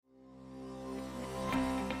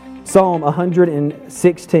Psalm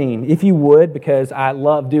 116. If you would, because I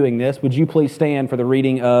love doing this, would you please stand for the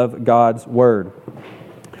reading of God's Word?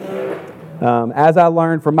 As I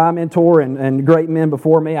learned from my mentor and great men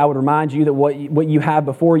before me, I would remind you that what you have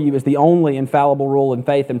before you is the only infallible rule in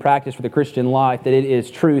faith and practice for the Christian life, that it is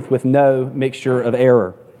truth with no mixture of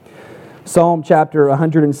error. Psalm chapter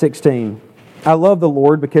 116. I love the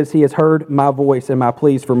Lord because He has heard my voice and my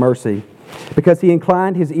pleas for mercy. Because He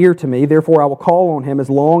inclined His ear to me, therefore I will call on Him as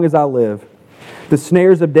long as I live. The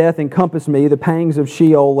snares of death encompassed me, the pangs of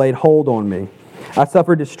Sheol laid hold on me. I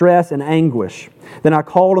suffered distress and anguish. Then I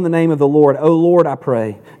called on the name of the Lord. O Lord, I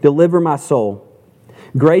pray, deliver my soul.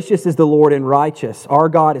 Gracious is the Lord and righteous. Our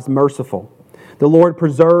God is merciful. The Lord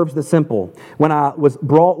preserves the simple. When I was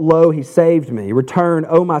brought low, He saved me. Return,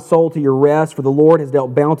 O my soul, to your rest, for the Lord has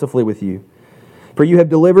dealt bountifully with you. For you have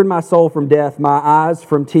delivered my soul from death, my eyes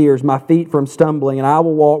from tears, my feet from stumbling, and I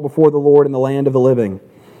will walk before the Lord in the land of the living.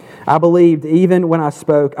 I believed even when I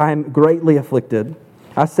spoke, I am greatly afflicted.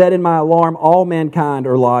 I said in my alarm, all mankind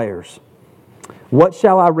are liars. What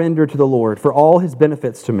shall I render to the Lord for all His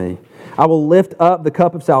benefits to me? I will lift up the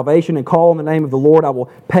cup of salvation and call on the name of the Lord. I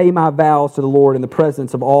will pay my vows to the Lord in the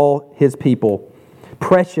presence of all His people.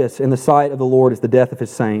 Precious in the sight of the Lord is the death of His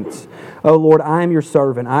saints. O Lord, I am your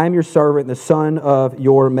servant. I am your servant, the son of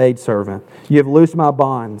your maidservant. You have loosed my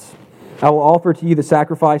bonds. I will offer to you the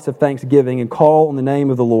sacrifice of thanksgiving and call on the name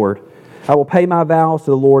of the Lord. I will pay my vows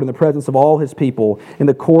to the Lord in the presence of all His people, in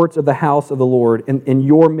the courts of the house of the Lord. In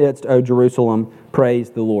your midst, O Jerusalem, praise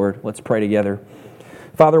the Lord. Let's pray together.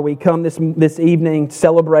 Father, we come this evening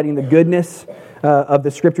celebrating the goodness of the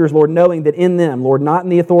Scriptures, Lord, knowing that in them, Lord, not in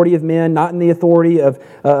the authority of men, not in the authority of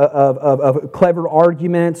clever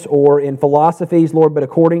arguments or in philosophies, Lord, but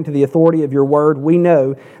according to the authority of your Word, we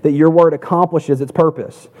know that your Word accomplishes its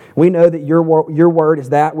purpose. We know that your Word is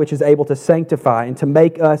that which is able to sanctify and to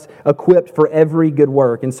make us equipped for every good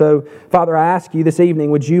work. And so, Father, I ask you this evening,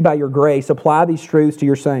 would you, by your grace, apply these truths to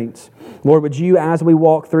your saints? Lord, would you, as we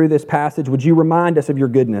walk through this passage, would you remind us of your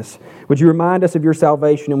goodness? Would you remind us of your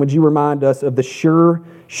salvation? And would you remind us of the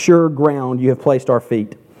sure ground you have placed our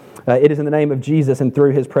feet? It is in the name of Jesus and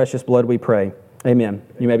through His precious blood we pray. Amen.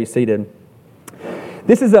 You may be seated.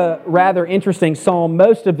 This is a rather interesting psalm.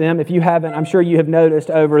 Most of them, if you haven't, I'm sure you have noticed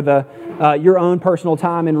over your own personal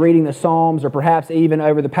time in reading the Psalms, or perhaps even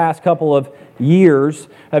over the past couple of years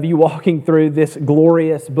of you walking through this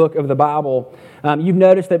glorious book of the Bible, you've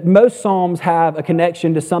noticed that most Psalms have a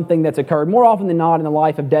connection to something that's occurred more often than not in the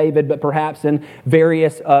life of David, but perhaps in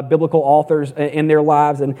various biblical authors in their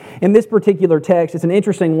lives. And in this particular text, it's an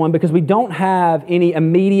interesting one because we don't have any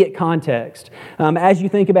immediate context. As you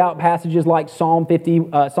think about passages like Psalm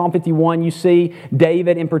 51, you see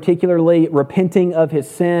David in particularly repenting of his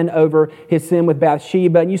sin over his sin with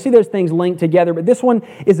Bathsheba, and you see those things linked together, but this one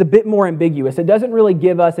is a bit more ambiguous. It doesn't really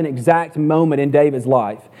give us an exact moment in David's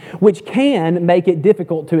life, which can make it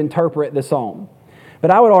difficult to interpret the psalm.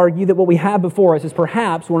 But I would argue that what we have before us is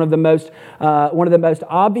perhaps one of the most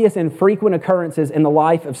obvious and frequent occurrences in the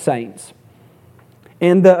life of saints.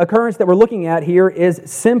 And the occurrence that we're looking at here is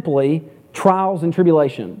simply trials and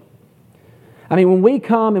tribulation. I mean, when we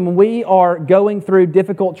come and when we are going through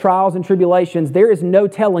difficult trials and tribulations, there is no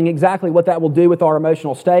telling exactly what that will do with our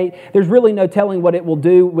emotional state. There's really no telling what it will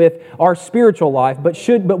do with our spiritual life.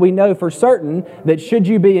 But we know for certain that should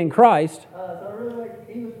you be in Christ. So I really like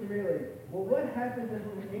English Premier League. Well, what happens in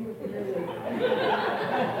English Premier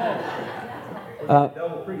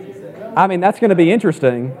League? I mean, that's going to be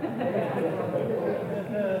interesting.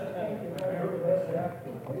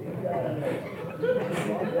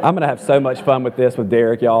 I'm going to have so much fun with this with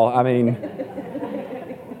Derek, y'all. I mean,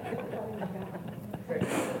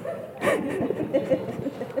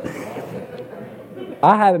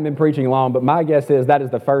 I haven't been preaching long, but my guess is that is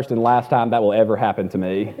the first and last time that will ever happen to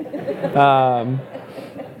me.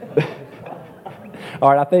 All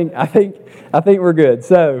right, I think we're good.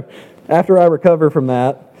 So, after I recover from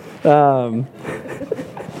that,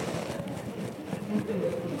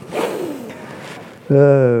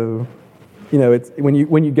 it's when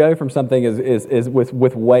you go from something is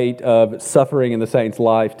with weight of suffering in the saint's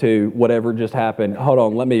life to whatever just happened. Hold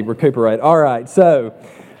on, let me recuperate. All right, so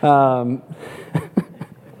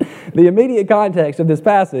the immediate context of this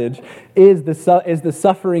passage is the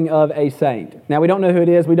suffering of a saint. Now, we don't know who it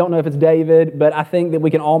is. We don't know if it's David, but I think that we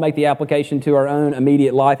can all make the application to our own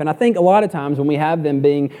immediate life. And I think a lot of times when we have them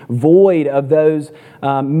being void of those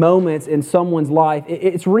moments in someone's life,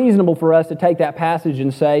 it's reasonable for us to take that passage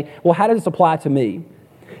and say, well, how does this apply to me?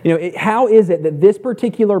 How is it that this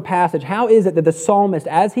particular passage, how is it that the psalmist,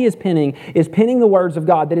 as he is penning the words of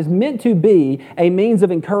God that is meant to be a means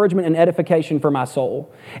of encouragement and edification for my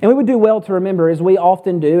soul? And we would do well to remember, as we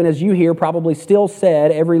often do, and as you hear probably still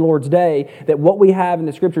said every Lord's Day, that what we have in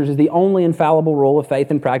the Scriptures is the only infallible rule of faith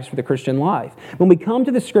and practice for the Christian life. When we come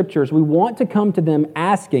to the Scriptures, we want to come to them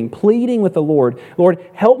asking, pleading with the Lord, Lord,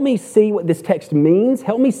 help me see what this text means.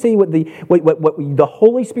 Help me see what the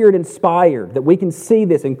Holy Spirit inspired, that we can see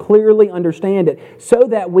this and clearly understand it so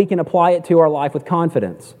that we can apply it to our life with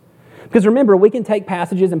confidence. Because remember, we can take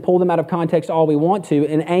passages and pull them out of context all we want to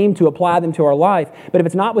and aim to apply them to our life, but if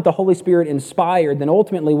it's not what the Holy Spirit inspired, then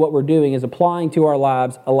ultimately what we're doing is applying to our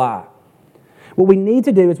lives a lie. What we need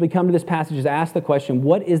to do as we come to this passage is ask the question,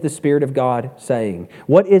 what is the Spirit of God saying?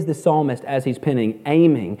 What is the psalmist, as he's penning,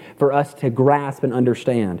 aiming for us to grasp and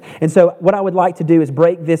understand? And so what I would like to do is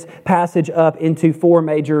break this passage up into 4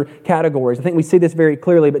 major categories. I think we see this very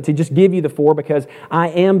clearly, but to just give you the 4, because I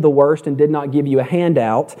am the worst and did not give you a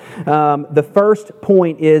handout, the first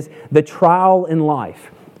point is the trial in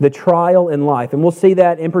life. The trial in life. And we'll see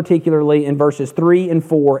that in particularly in verses 3 and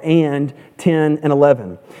 4 and 10 and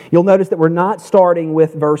 11. You'll notice that we're not starting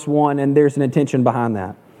with verse 1, and there's an intention behind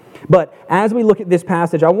that. But as we look at this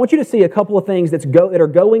passage, I want you to see a couple of things that are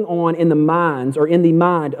going on in the minds or in the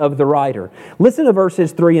mind of the writer. Listen to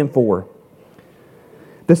verses 3 and 4.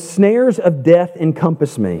 The snares of death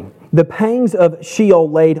encompass me. The pangs of Sheol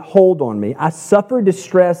laid hold on me. I suffered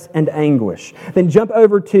distress and anguish. Then jump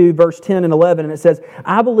over to verse 10 and 11, and it says,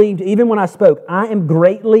 I believed even when I spoke. I am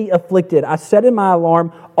greatly afflicted. I said in my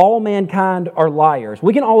alarm, all mankind are liars.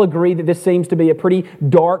 We can all agree that this seems to be a pretty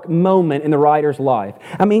dark moment in the writer's life.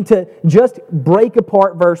 I mean, to just break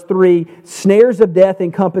apart verse 3, snares of death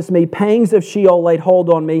encompass me. Pangs of Sheol laid hold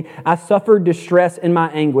on me. I suffered distress in my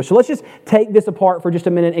anguish. So let's just take this apart for just a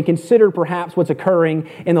minute and consider perhaps what's occurring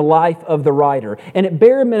in the life of the writer. And at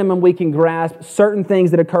bare minimum, we can grasp certain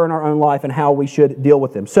things that occur in our own life and how we should deal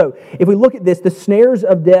with them. So if we look at this, the snares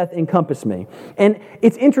of death encompass me. And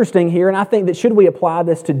it's interesting here, and I think that should we apply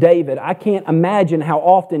this to David, I can't imagine how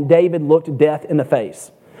often David looked death in the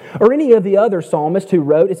face. Or any of the other psalmists who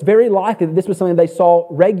wrote, it's very likely that this was something they saw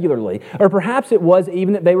regularly. Or perhaps it was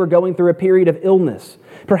even that they were going through a period of illness.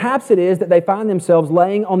 Perhaps it is that they find themselves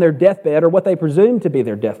laying on their deathbed, or what they presume to be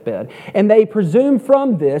their deathbed. And they presume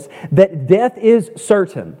from this that death is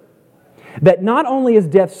certain. That not only is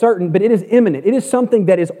death certain, but it is imminent. It is something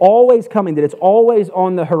that is always coming, that it's always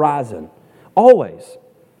on the horizon. Always.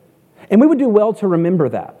 And we would do well to remember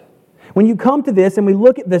that. When you come to this and we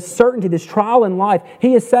look at this certainty, this trial in life,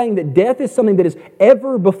 he is saying that death is something that is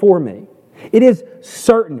ever before me. It is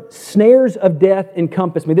certain. Snares of death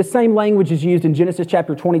encompass me. This same language is used in Genesis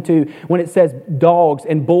chapter 22 when it says dogs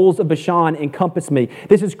and bulls of Bashan encompass me.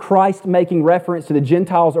 This is Christ making reference to the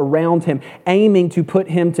Gentiles around him, aiming to put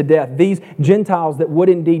him to death. These Gentiles that would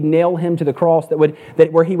indeed nail him to the cross,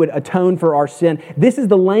 where he would atone for our sin. This is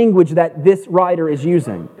the language that this writer is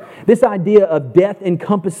using. This idea of death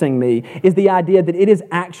encompassing me is the idea that it is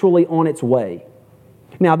actually on its way.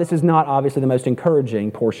 Now, this is not obviously the most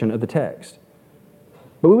encouraging portion of the text.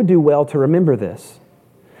 But we would do well to remember this,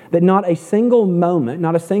 that not a single moment,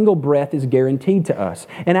 not a single breath is guaranteed to us.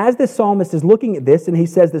 And as this psalmist is looking at this and he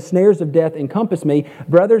says, the snares of death encompass me,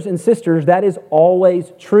 brothers and sisters, that is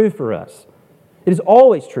always true for us. It is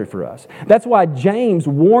always true for us. That's why James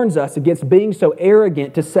warns us against being so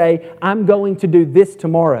arrogant to say, I'm going to do this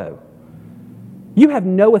tomorrow. You have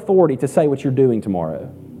no authority to say what you're doing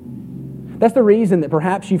tomorrow. That's the reason that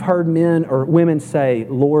perhaps you've heard men or women say,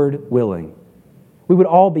 Lord willing. We would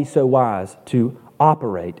all be so wise to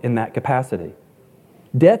operate in that capacity.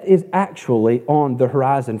 Death is actually on the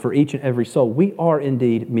horizon for each and every soul. We are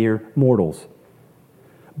indeed mere mortals.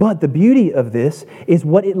 But the beauty of this is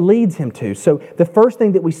what it leads him to. So the first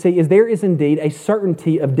thing that we see is there is indeed a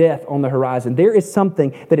certainty of death on the horizon. There is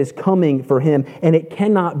something that is coming for him, and it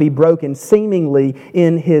cannot be broken seemingly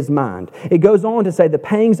in his mind. It goes on to say, the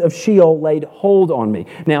pangs of Sheol laid hold on me.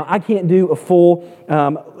 Now, I can't do a full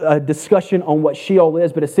discussion on what Sheol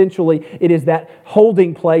is, but essentially it is that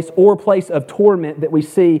holding place or place of torment that we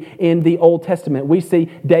see in the Old Testament. We see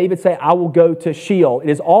David say, I will go to Sheol. It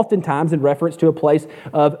is oftentimes in reference to a place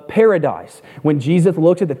of paradise. When Jesus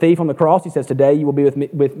looks at the thief on the cross, he says, today you will be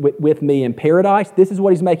with me in paradise. This is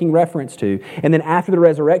what he's making reference to. And then after the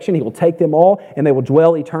resurrection, he will take them all and they will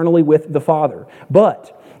dwell eternally with the Father.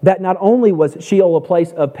 But that not only was Sheol a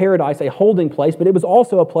place of paradise, a holding place, but it was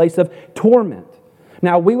also a place of torment.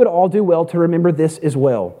 Now, we would all do well to remember this as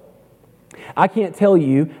well. I can't tell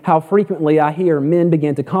you how frequently I hear men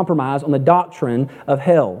begin to compromise on the doctrine of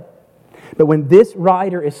hell. But when this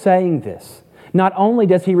writer is saying this, Not only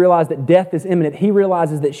does he realize that death is imminent, he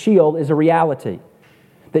realizes that Sheol is a reality.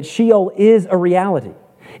 That Sheol is a reality.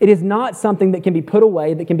 It is not something that can be put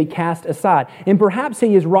away, that can be cast aside. And perhaps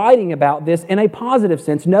he is writing about this in a positive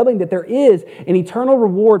sense, knowing that there is an eternal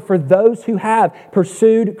reward for those who have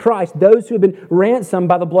pursued Christ, those who have been ransomed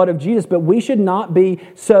by the blood of Jesus. But we should not be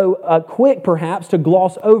so quick, perhaps, to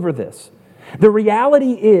gloss over this. The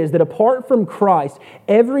reality is that apart from Christ,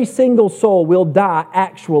 every single soul will die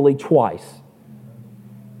actually twice.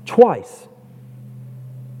 Twice.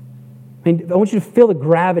 I want you to feel the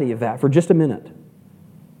gravity of that for just a minute.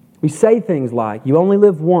 We say things like, you only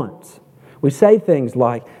live once. We say things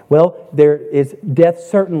like, well, death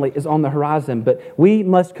certainly is on the horizon, but we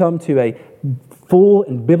must come to a full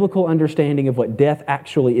and biblical understanding of what death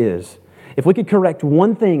actually is. If we could correct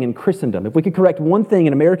one thing in Christendom, if we could correct one thing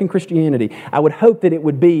in American Christianity, I would hope that it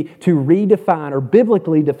would be to redefine or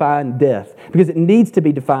biblically define death, because it needs to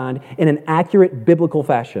be defined in an accurate biblical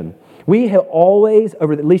fashion. We have always,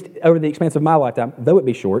 at least over the expanse of my lifetime, though it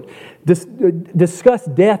be short,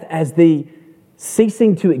 discussed death as the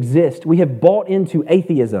ceasing to exist. We have bought into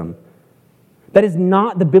atheism. That is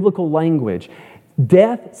not the biblical language.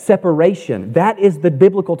 Death, separation, that is the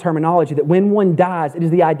biblical terminology, that when one dies, it is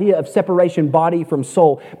the idea of separation, body from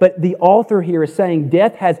soul. But the author here is saying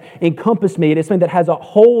death has encompassed me. It is something that has a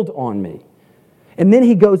hold on me. And then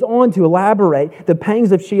he goes on to elaborate, the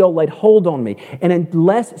pangs of Sheol laid hold on me. And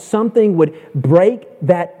unless something would break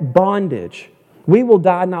that bondage, we will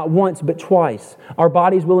die not once but twice. Our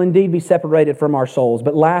bodies will indeed be separated from our souls.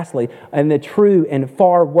 But lastly, in the true and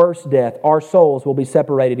far worse death, our souls will be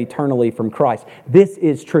separated eternally from Christ. This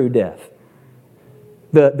is true death.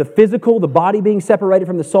 The physical, the body being separated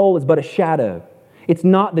from the soul is but a shadow. It's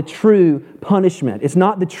not the true punishment. It's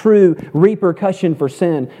not the true repercussion for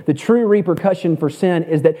sin. The true repercussion for sin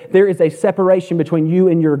is that there is a separation between you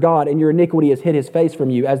and your God, and your iniquity has hid His face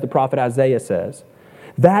from you, as the prophet Isaiah says.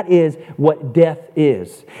 That is what death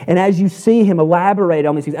is. And as you see him elaborate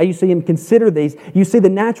on these things, as you see him consider these, you see the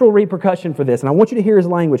natural repercussion for this. And I want you to hear his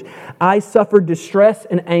language. I suffered distress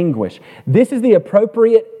and anguish. This is the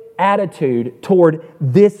appropriate attitude toward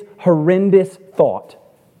this horrendous thought.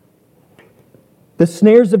 The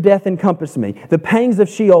snares of death encompassed me. The pangs of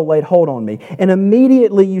Sheol laid hold on me. And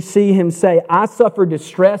immediately you see him say, I suffer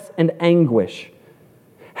distress and anguish.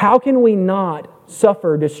 How can we not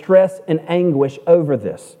suffer distress and anguish over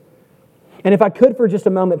this? And if I could for just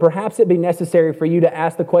a moment, perhaps it'd be necessary for you to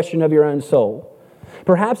ask the question of your own soul.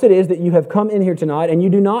 Perhaps it is that you have come in here tonight and you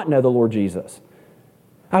do not know the Lord Jesus.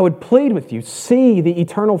 I would plead with you, see the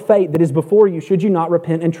eternal fate that is before you should you not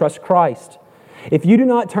repent and trust Christ. If you do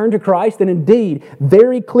not turn to Christ, then indeed,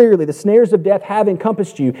 very clearly, the snares of death have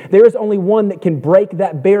encompassed you. There is only one that can break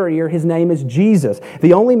that barrier. His name is Jesus.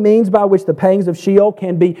 The only means by which the pangs of Sheol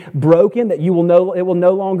can be broken, that you will know it will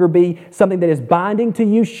no longer be something that is binding to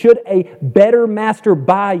you, should a better master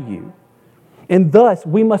buy you. And thus,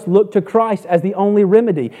 we must look to Christ as the only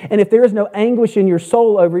remedy. And if there is no anguish in your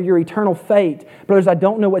soul over your eternal fate, brothers, I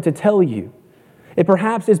don't know what to tell you. It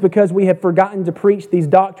perhaps is because we have forgotten to preach these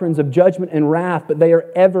doctrines of judgment and wrath, but they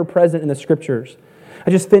are ever present in the Scriptures.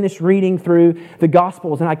 I just finished reading through the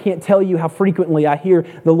Gospels, and I can't tell you how frequently I hear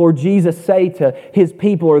the Lord Jesus say to His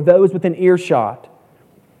people or those within earshot,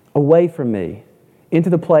 away from me, into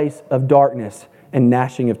the place of darkness and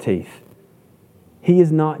gnashing of teeth. He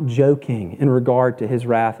is not joking in regard to His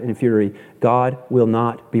wrath and fury. God will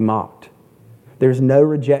not be mocked. There is no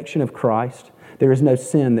rejection of Christ. There is no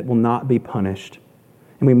sin that will not be punished.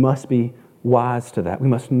 And we must be wise to that. We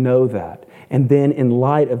must know that. And then in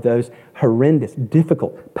light of those horrendous,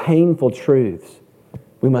 difficult, painful truths,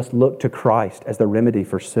 we must look to Christ as the remedy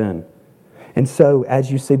for sin. And so,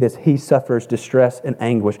 as you see this, He suffers distress and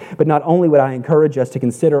anguish. But not only would I encourage us to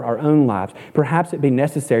consider our own lives, perhaps it'd be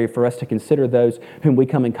necessary for us to consider those whom we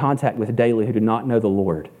come in contact with daily who do not know the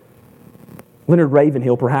Lord. Leonard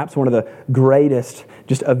Ravenhill, perhaps one of the greatest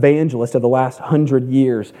just evangelists of the last 100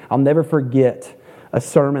 years. I'll never forget a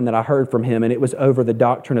sermon that I heard from him, and it was over the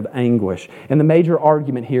doctrine of anguish. And the major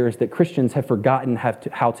argument here is that Christians have forgotten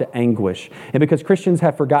how to anguish. And because Christians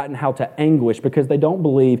have forgotten how to anguish, because they don't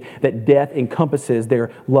believe that death encompasses their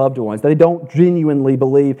loved ones. They don't genuinely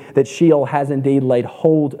believe that Sheol has indeed laid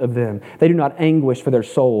hold of them. They do not anguish for their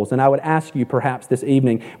souls. And I would ask you perhaps this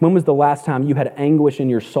evening, when was the last time you had anguish in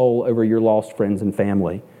your soul over your lost friends and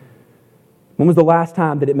family? When was the last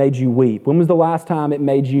time that it made you weep? When was the last time it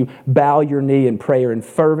made you bow your knee in prayer and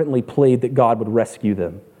fervently plead that God would rescue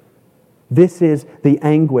them? This is the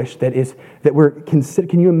anguish that we're considering.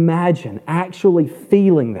 Can you imagine actually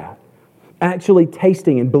feeling that? actually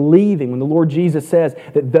tasting and believing when the Lord Jesus says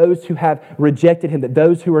that those who have rejected Him, that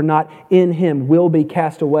those who are not in Him will be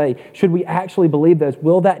cast away, should we actually believe those,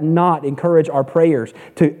 will that not encourage our prayers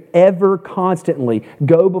to ever constantly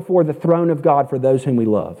go before the throne of God for those whom we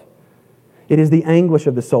love? It is the anguish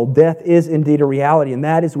of the soul. Death is indeed a reality, and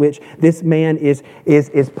that is which this man is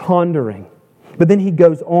pondering. But then he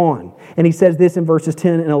goes on, and he says this in verses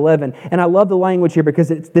 10 and 11. And I love the language here because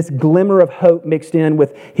it's this glimmer of hope mixed in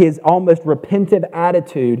with his almost repentive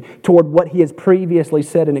attitude toward what he has previously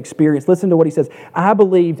said and experienced. Listen to what he says. I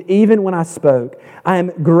believed even when I spoke, I am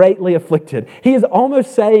greatly afflicted. He is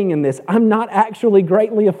almost saying in this, I'm not actually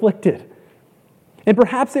greatly afflicted. And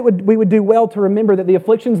perhaps we would do well to remember that the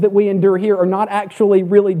afflictions that we endure here are not actually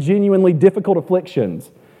really genuinely difficult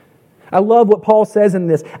afflictions. I love what Paul says in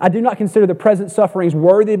this. I do not consider the present sufferings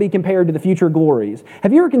worthy to be compared to the future glories.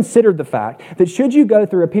 Have you ever considered the fact that should you go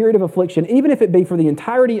through a period of affliction, even if it be for the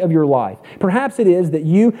entirety of your life, perhaps it is that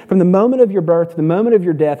you, from the moment of your birth to the moment of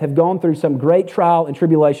your death, have gone through some great trial and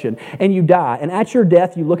tribulation, and you die, and at your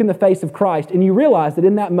death you look in the face of Christ, and you realize that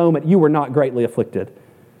in that moment you were not greatly afflicted,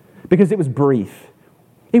 because it was brief.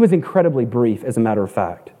 It was incredibly brief, as a matter of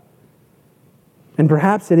fact. And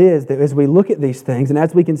perhaps it is that as we look at these things and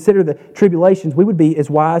as we consider the tribulations, we would be as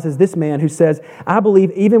wise as this man who says, I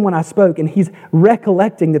believe even when I spoke, and he's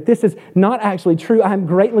recollecting that this is not actually true. I am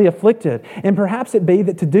greatly afflicted. And perhaps it be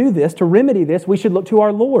that to do this, to remedy this, we should look to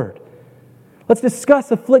our Lord. Let's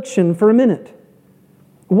discuss affliction for a minute.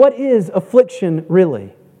 What is affliction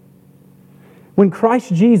really? When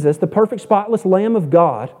Christ Jesus, the perfect spotless Lamb of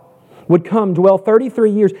God, would come, dwell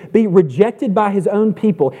 33 years, be rejected by His own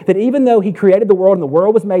people, that even though He created the world and the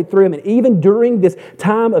world was made through Him, and even during this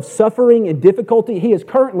time of suffering and difficulty, He is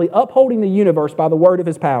currently upholding the universe by the word of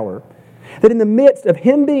His power. That in the midst of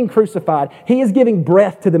Him being crucified, He is giving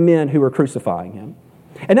breath to the men who are crucifying Him.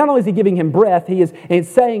 And not only is He giving Him breath, He is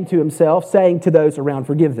saying to Himself, saying to those around,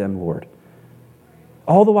 forgive them, Lord.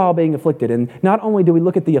 All the while being afflicted. And not only do we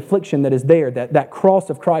look at the affliction that is there, that cross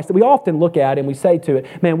of Christ, that we often look at and we say to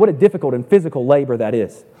it, man, what a difficult and physical labor that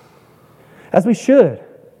is. As we should.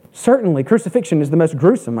 Certainly, crucifixion is the most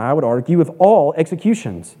gruesome, I would argue, of all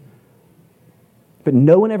executions. But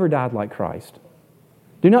no one ever died like Christ.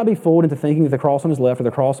 Do not be fooled into thinking that the cross on His left or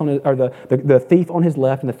the cross on his, or the thief on His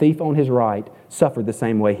left and the thief on His right suffered the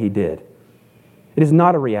same way He did. It is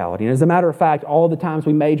not a reality. And as a matter of fact, all the times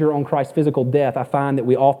we major on Christ's physical death, I find that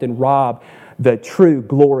we often rob the true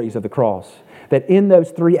glories of the cross. That in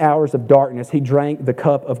those 3 hours of darkness, He drank the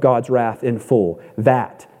cup of God's wrath in full.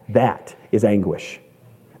 That is anguish.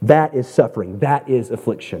 That is suffering. That is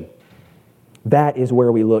affliction. That is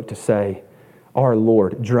where we look to say, our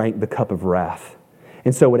Lord drank the cup of wrath.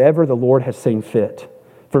 And so whatever the Lord has seen fit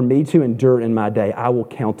for me to endure in my day, I will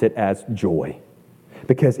count it as joy.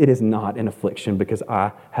 Because it is not an affliction, because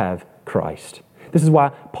I have Christ. This is why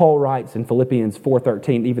Paul writes in Philippians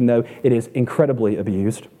 4:13, even though it is incredibly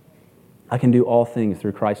abused, I can do all things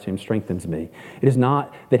through Christ whom strengthens me. It is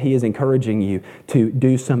not that he is encouraging you to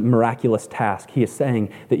do some miraculous task. He is saying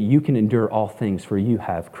that you can endure all things for you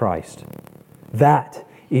have Christ. That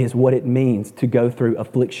is what it means to go through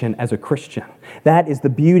affliction as a Christian. That is the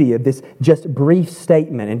beauty of this just brief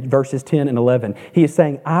statement in verses 10 and 11. He is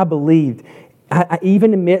saying, I believed,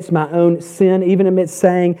 even amidst my own sin, even amidst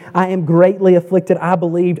saying, I am greatly afflicted, I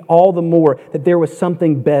believed all the more that there was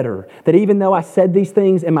something better. That even though I said these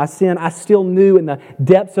things in my sin, I still knew in the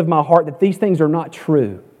depths of my heart that these things are not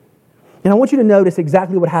true. And I want you to notice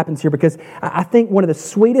exactly what happens here, because I think one of the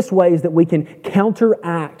sweetest ways that we can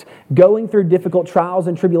counteract going through difficult trials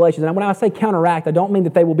and tribulations, and when I say counteract, I don't mean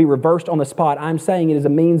that they will be reversed on the spot. I'm saying it is a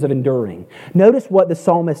means of enduring. Notice what the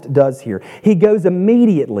psalmist does here. He goes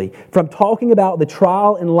immediately from talking about the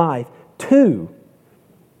trial in life to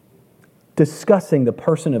discussing the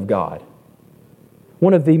person of God.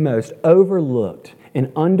 One of the most overlooked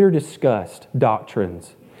and under-discussed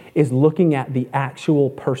doctrines is looking at the actual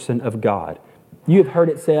person of God. You have heard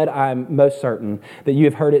it said, I'm most certain that you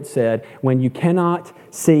have heard it said, when you cannot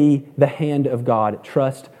see the hand of God,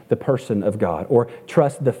 trust the person of God, or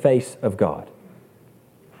trust the face of God.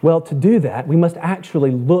 Well, to do that, we must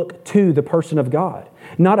actually look to the person of God.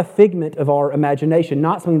 Not a figment of our imagination,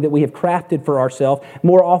 not something that we have crafted for ourselves,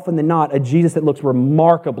 more often than not, a Jesus that looks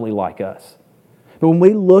remarkably like us. But when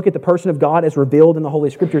we look at the person of God as revealed in the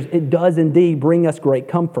Holy Scriptures, it does indeed bring us great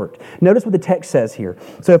comfort. Notice what the text says here.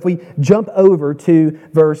 So if we jump over to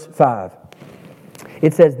verse 5,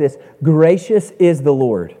 it says this, gracious is the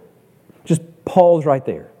Lord. Just pause right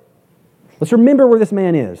there. Let's remember where this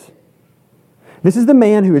man is. This is the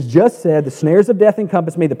man who has just said, the snares of death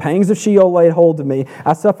encompass me, the pangs of Sheol laid hold of me,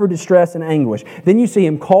 I suffer distress and anguish. Then you see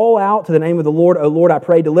him call out to the name of the Lord, O Lord, I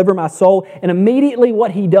pray, deliver my soul. And immediately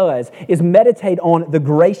what he does is meditate on the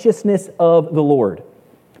graciousness of the Lord.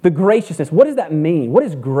 The graciousness. What does that mean? What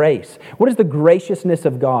is grace? What is the graciousness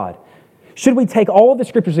of God? Should we take all of the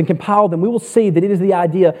Scriptures and compile them, we will see that it is the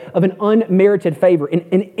idea of an unmerited favor,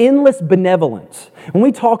 an endless benevolence. When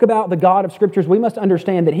we talk about the God of Scriptures, we must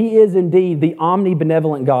understand that He is indeed the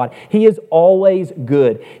omnibenevolent God. He is always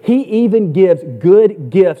good. He even gives good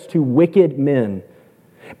gifts to wicked men.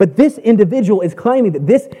 But this individual is claiming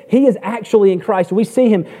that he is actually in Christ. We see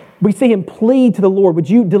him plead to the Lord, would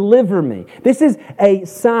you deliver me? This is a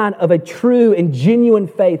sign of a true and genuine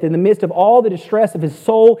faith. In the midst of all the distress of his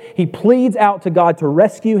soul, he pleads out to God to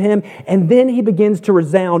rescue him, and then he begins to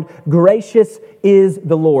resound, gracious is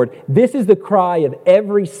the Lord. This is the cry of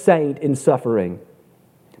every saint in suffering.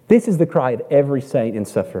 This is the cry of every saint in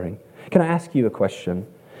suffering. Can I ask you a question?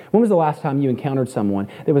 When was the last time you encountered someone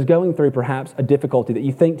that was going through perhaps a difficulty that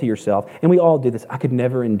you think to yourself, and we all do this, I could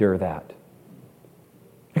never endure that.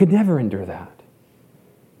 I could never endure that.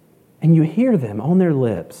 And you hear them on their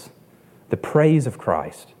lips, the praise of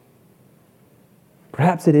Christ.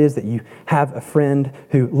 Perhaps it is that you have a friend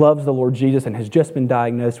who loves the Lord Jesus and has just been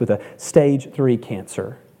diagnosed with a stage 3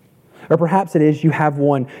 cancer. Or perhaps it is you have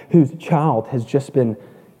one whose child has just been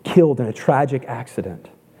killed in a tragic accident.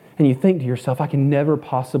 And you think to yourself, I can never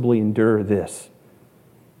possibly endure this.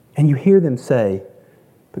 And you hear them say,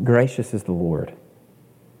 but gracious is the Lord.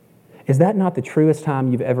 Is that not the truest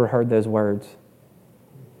time you've ever heard those words?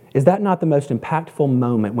 Is that not the most impactful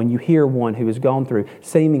moment when you hear one who has gone through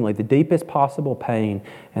seemingly the deepest possible pain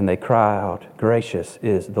and they cry out, gracious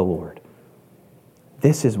is the Lord?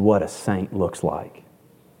 This is what a saint looks like.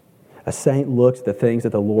 A saint looks at the things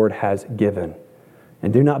that the Lord has given.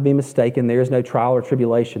 And do not be mistaken, there is no trial or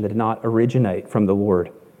tribulation that did not originate from the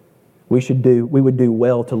Lord. We would do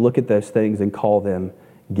well to look at those things and call them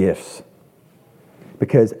gifts.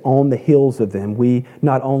 Because on the heels of them, we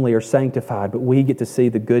not only are sanctified, but we get to see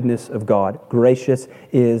the goodness of God. Gracious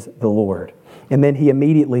is the Lord. And then he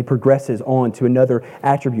immediately progresses on to another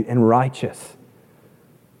attribute, and righteous.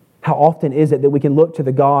 How often is it that we can look to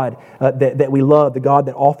the God that we love, the God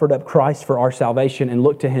that offered up Christ for our salvation, and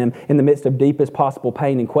look to Him in the midst of deepest possible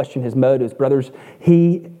pain and question His motives? Brothers,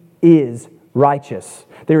 He is righteous.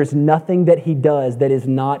 There is nothing that He does that is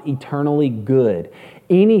not eternally good.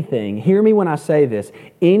 Anything, hear me when I say this,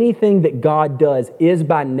 anything that God does is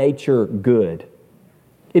by nature good.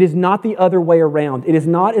 It is not the other way around. It is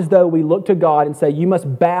not as though we look to God and say, you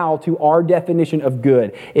must bow to our definition of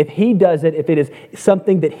good. If He does it, if it is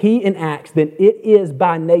something that He enacts, then it is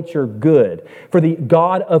by nature good. For the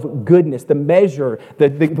God of goodness, the measure, the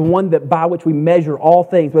one that by which we measure all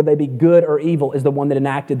things, whether they be good or evil, is the one that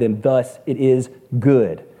enacted them. Thus, it is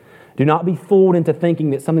good. Do not be fooled into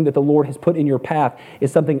thinking that something that the Lord has put in your path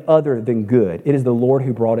is something other than good. It is the Lord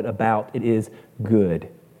who brought it about. It is good.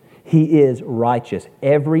 He is righteous.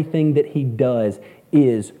 Everything that He does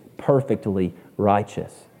is perfectly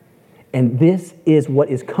righteous. And this is what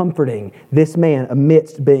is comforting this man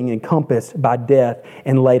amidst being encompassed by death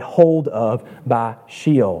and laid hold of by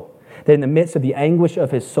Sheol. That in the midst of the anguish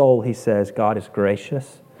of his soul, he says, God is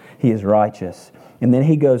gracious, He is righteous. And then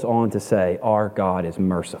he goes on to say, our God is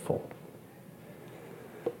merciful.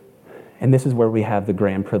 And this is where we have the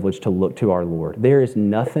grand privilege to look to our Lord. There is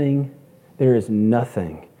nothing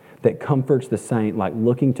that comforts the saint like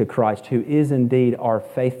looking to Christ, who is indeed our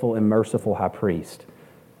faithful and merciful high priest.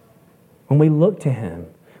 When we look to Him,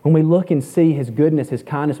 when we look and see His goodness, His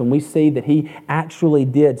kindness, when we see that He actually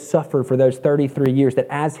did suffer for those 33 years, that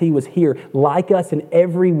as He was here, like us in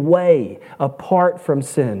every way, apart from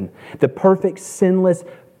sin, the perfect, sinless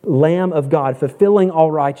Lamb of God, fulfilling all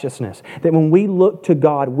righteousness, that when we look to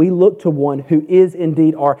God, we look to one who is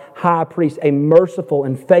indeed our high priest, a merciful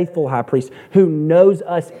and faithful high priest who knows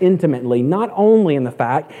us intimately, not only in the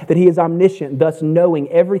fact that He is omniscient, thus knowing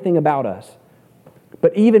everything about us,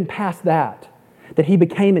 but even past that He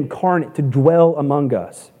became incarnate to dwell among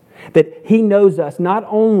us. That He knows us not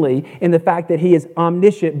only in the fact that He is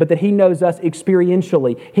omniscient, but that He knows us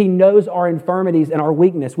experientially. He knows our infirmities and our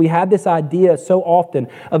weakness. We have this idea so often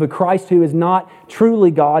of a Christ who is not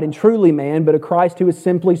truly God and truly man, but a Christ who is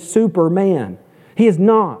simply Superman. He is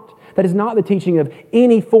not. That is not the teaching of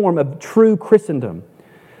any form of true Christendom.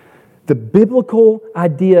 The biblical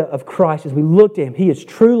idea of Christ, as we look to Him, He is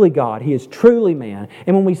truly God, He is truly man.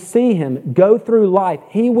 And when we see Him go through life,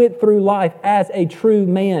 He went through life as a true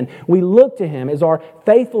man. We look to Him as our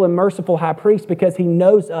faithful and merciful high priest because He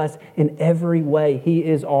knows us in every way. He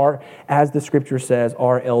is our, as the Scripture says,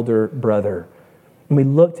 our elder brother. And we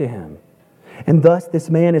look to Him. And thus this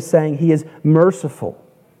man is saying He is merciful.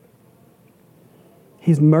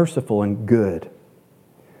 He's merciful and good.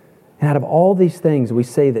 And out of all these things, we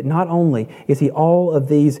say that not only is He all of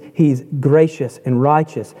these, He's gracious and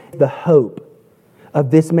righteous, the hope of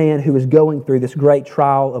this man who is going through this great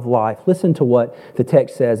trial of life. Listen to what the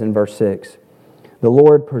text says in verse 6. The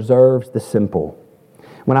Lord preserves the simple.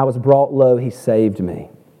 When I was brought low, He saved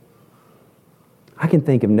me. I can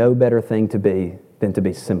think of no better thing to be than to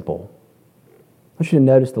be simple. I want you to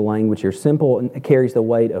notice the language here. Simple carries the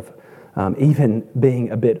weight of even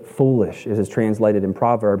being a bit foolish, as is translated in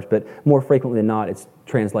Proverbs, but more frequently than not, it's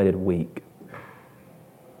translated weak.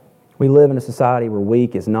 We live in a society where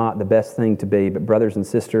weak is not the best thing to be, but brothers and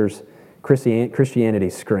sisters,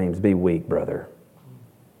 Christianity screams, be weak, brother.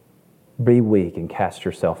 Be weak and cast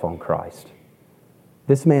yourself on Christ.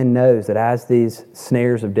 This man knows that as these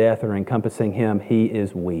snares of death are encompassing him, he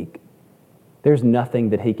is weak. There's nothing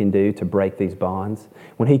that he can do to break these bonds.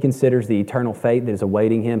 When he considers the eternal fate that is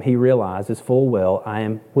awaiting him, he realizes full well, I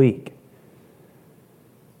am weak.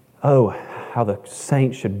 Oh, how the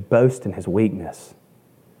saint should boast in his weakness.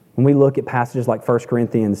 When we look at passages like 1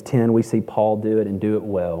 Corinthians 10, we see Paul do it and do it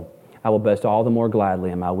well. I will boast all the more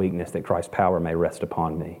gladly in my weakness that Christ's power may rest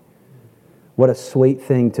upon me. What a sweet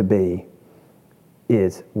thing to be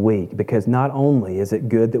is weak, because not only is it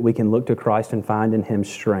good that we can look to Christ and find in Him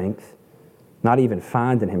strength, not even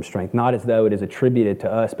find in Him strength, not as though it is attributed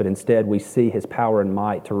to us, but instead we see His power and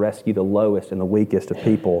might to rescue the lowest and the weakest of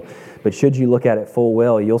people. But should you look at it full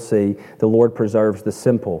well, you'll see the Lord preserves the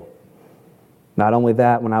simple. Not only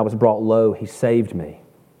that, when I was brought low, He saved me.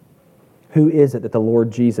 Who is it that the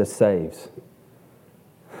Lord Jesus saves?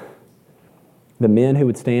 The men who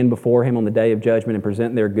would stand before Him on the day of judgment and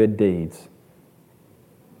present their good deeds.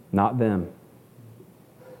 Not them.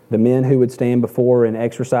 The men who would stand before and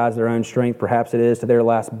exercise their own strength, perhaps it is to their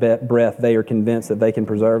last breath, they are convinced that they can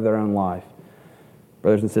preserve their own life.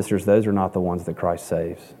 Brothers and sisters, those are not the ones that Christ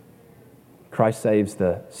saves. Christ saves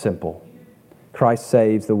the simple. Christ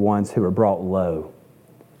saves the ones who are brought low.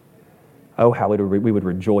 Oh, how we would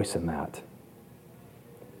rejoice in that.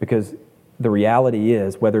 Because the reality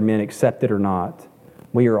is, whether men accept it or not,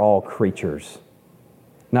 we are all creatures.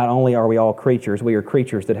 Not only are we all creatures, we are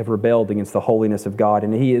creatures that have rebelled against the holiness of God,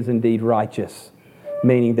 and He is indeed righteous,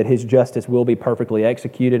 meaning that His justice will be perfectly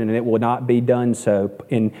executed, and it will not be done so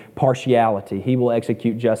in partiality. He will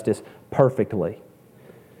execute justice perfectly.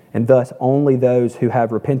 And thus, only those who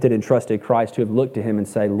have repented and trusted Christ, who have looked to Him and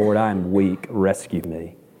say, Lord, I am weak, rescue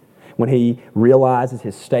me. When he realizes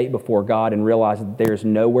his state before God and realizes that there is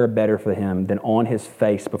nowhere better for him than on his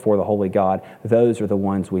face before the holy God, those are the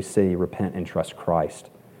ones we see repent and trust Christ.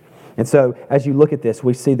 And so, as you look at this,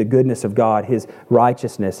 we see the goodness of God, His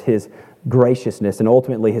righteousness, His graciousness, and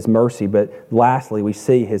ultimately His mercy. But lastly, we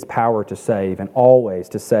see His power to save, and always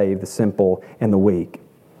to save the simple and the weak.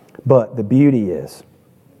 But the beauty is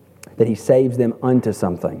that He saves them unto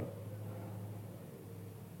something.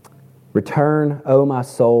 Return, O my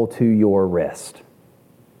soul, to your rest.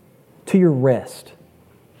 To your rest.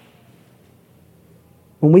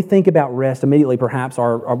 When we think about rest, immediately perhaps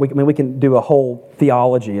we can do a whole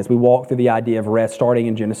theology as we walk through the idea of rest, starting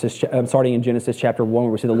in Genesis chapter 1,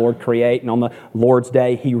 where we see the Lord create, and on the Lord's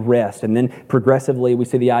day He rests. And then progressively we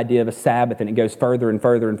see the idea of a Sabbath, and it goes further and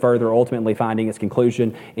further and further, ultimately finding its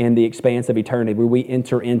conclusion in the expanse of eternity, where we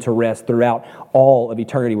enter into rest throughout all of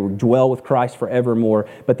eternity. We dwell with Christ forevermore.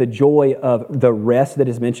 But the joy of the rest that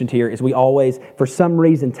is mentioned here is we always, for some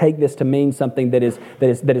reason, take this to mean something that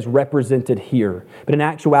is represented here. But in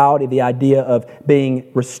actuality, the idea of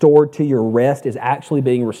being restored to your rest is actually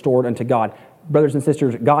being restored unto God. Brothers and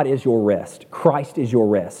sisters, God is your rest. Christ is your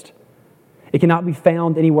rest. It cannot be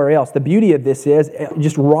found anywhere else. The beauty of this is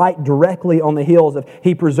just right directly on the heels of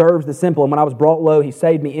He preserves the simple. And when I was brought low, He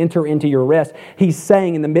saved me. Enter into your rest. He's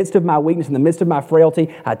saying, in the midst of my weakness, in the midst of my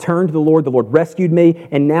frailty, I turned to the Lord. The Lord rescued me.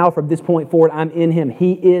 And now from this point forward, I'm in Him.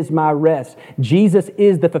 He is my rest. Jesus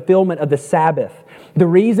is the fulfillment of the Sabbath. The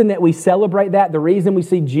reason that we celebrate that, the reason we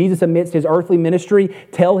see Jesus amidst His earthly ministry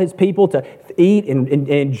tell His people to eat and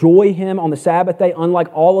enjoy Him on the Sabbath day, unlike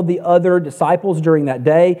all of the other disciples during that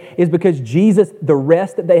day, is because Jesus, the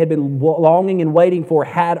rest that they had been longing and waiting for,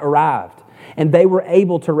 had arrived. And they were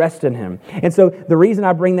able to rest in Him. And so the reason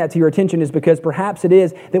I bring that to your attention is because perhaps it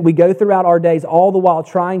is that we go throughout our days all the while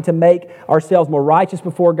trying to make ourselves more righteous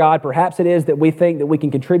before God. Perhaps it is that we think that we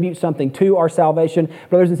can contribute something to our salvation.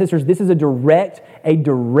 Brothers and sisters, this is a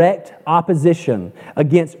direct opposition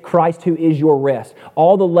against Christ, who is your rest.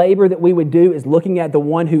 All the labor that we would do is looking at the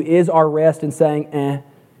one who is our rest and saying,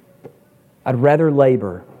 I'd rather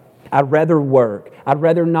labor. I'd rather work. I'd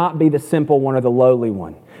rather not be the simple one or the lowly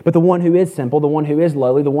one. But the one who is simple, the one who is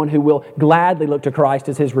lowly, the one who will gladly look to Christ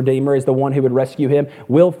as his Redeemer, is the one who would rescue him,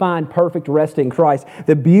 will find perfect rest in Christ.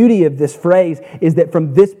 The beauty of this phrase is that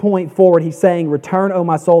from this point forward, he's saying, return, O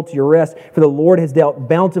my soul, to your rest, for the Lord has dealt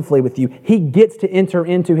bountifully with you. He gets to enter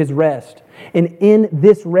into his rest. And in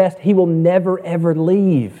this rest, he will never, ever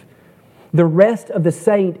leave. The rest of the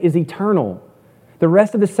saint is eternal. The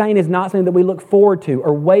rest of the saint is not something that we look forward to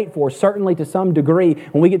or wait for, certainly to some degree,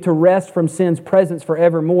 when we get to rest from sin's presence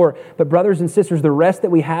forevermore. But brothers and sisters, the rest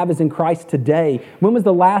that we have is in Christ today. When was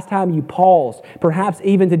the last time you paused, perhaps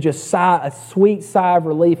even to just sigh a sweet sigh of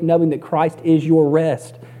relief, knowing that Christ is your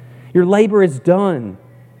rest? Your labor is done.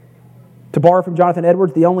 To borrow from Jonathan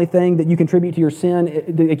Edwards, the only thing that you contribute to your sin,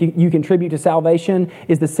 that you contribute to salvation,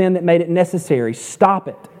 is the sin that made it necessary. Stop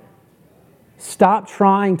it. Stop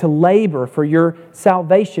trying to labor for your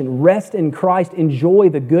salvation. Rest in Christ. Enjoy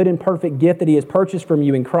the good and perfect gift that He has purchased from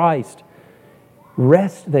you in Christ.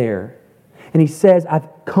 Rest there. And He says, I've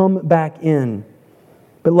come back in.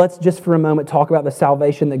 But let's just for a moment talk about the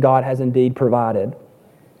salvation that God has indeed provided.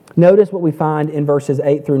 Notice what we find in verses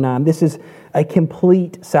 8 through 9. This is a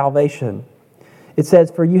complete salvation. It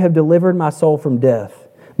says, for you have delivered my soul from death,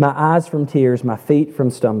 my eyes from tears, my feet from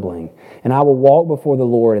stumbling, and I will walk before the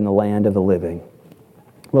Lord in the land of the living.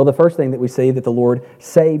 Well, the first thing that we see that the Lord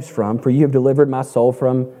saves from, for you have delivered my soul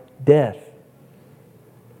from death.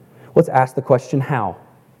 Let's ask the question, how?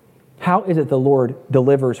 How is it the Lord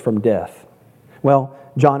delivers from death? Well,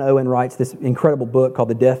 John Owen writes this incredible book called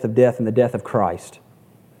The Death of Death and the Death of Christ.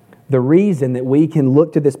 The reason that we can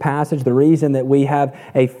look to this passage, the reason that we have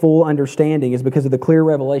a full understanding is because of the clear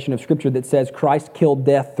revelation of Scripture that says Christ killed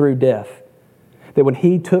death through death. That when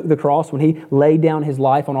He took the cross, when He laid down His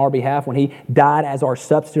life on our behalf, when He died as our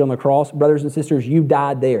substitute on the cross, brothers and sisters, you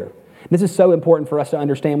died there. This is so important for us to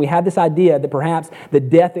understand. We have this idea that perhaps the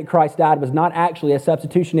death that Christ died was not actually a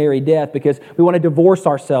substitutionary death because we want to divorce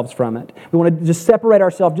ourselves from it. We want to just separate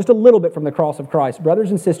ourselves just a little bit from the cross of Christ. Brothers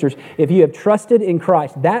and sisters, if you have trusted in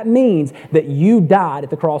Christ, that means that you died at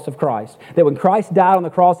the cross of Christ. That when Christ died on the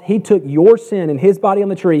cross, He took your sin in His body on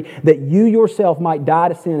the tree that you yourself might die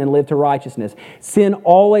to sin and live to righteousness. Sin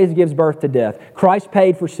always gives birth to death. Christ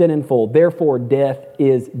paid for sin in full. Therefore, death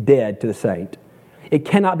is dead to the saint. It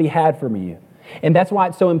cannot be had from you. And that's why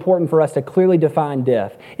it's so important for us to clearly define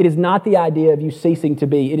death. It is not the idea of you ceasing to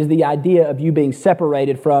be. It is the idea of you being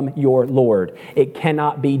separated from your Lord. It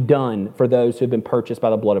cannot be done for those who have been purchased by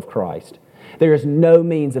the blood of Christ. There is no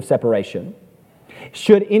means of separation.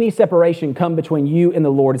 Should any separation come between you and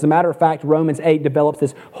the Lord, as a matter of fact, Romans 8 develops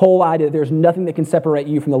this whole idea that there's nothing that can separate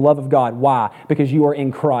you from the love of God. Why? Because you are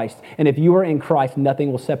in Christ. And if you are in Christ,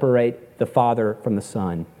 nothing will separate the Father from the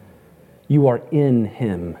Son. You are in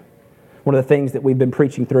Him. One of the things that we've been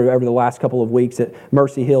preaching through over the last couple of weeks at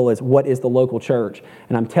Mercy Hill is what is the local church?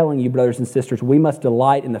 And I'm telling you, brothers and sisters, we must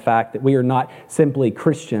delight in the fact that we are not simply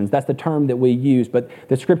Christians. That's the term that we use, but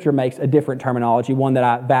the Scripture makes a different terminology, one that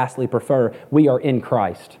I vastly prefer. We are in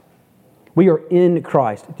Christ. We are in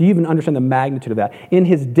Christ. Do you even understand the magnitude of that? In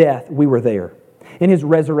His death, we were there. In His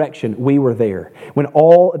resurrection, we were there. When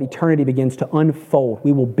all of eternity begins to unfold,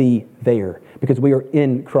 we will be there because we are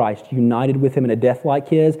in Christ, united with Him in a death like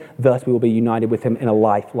His. Thus, we will be united with Him in a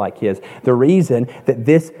life like His. The reason that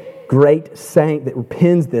this great saint that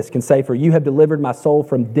pens this can say, for you have delivered my soul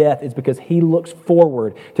from death, is because he looks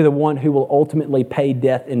forward to the one who will ultimately pay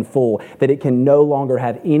death in full, that it can no longer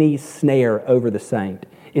have any snare over the saint.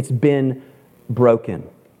 It's been broken.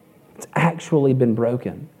 It's actually been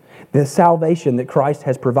broken. The salvation that Christ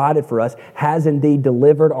has provided for us has indeed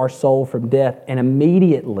delivered our soul from death and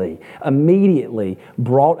immediately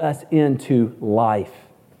brought us into life.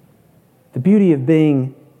 The beauty of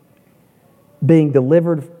being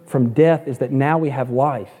delivered from death is that now we have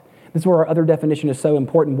life. This is where our other definition is so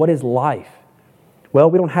important. What is life? Well,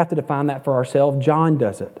 we don't have to define that for ourselves. John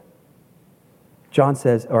does it. John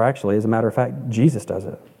says, or actually, as a matter of fact, Jesus does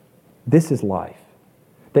it. This is life,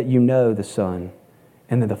 that you know the Son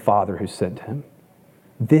and then the Father who sent Him.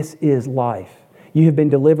 This is life. You have been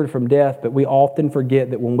delivered from death, but we often forget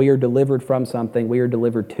that when we are delivered from something, we are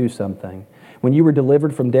delivered to something. When you were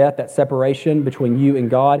delivered from death, that separation between you and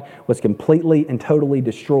God was completely and totally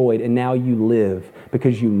destroyed, and now you live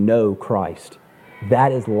because you know Christ.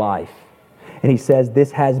 That is life. And he says,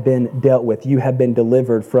 this has been dealt with. You have been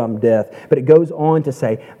delivered from death. But it goes on to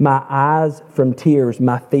say, my eyes from tears,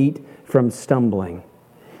 my feet from stumbling.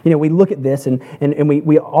 We look at this and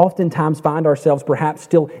we oftentimes find ourselves perhaps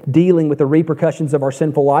still dealing with the repercussions of our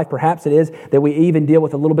sinful life. Perhaps it is that we even deal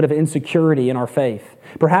with a little bit of insecurity in our faith.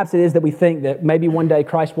 Perhaps it is that we think that maybe one day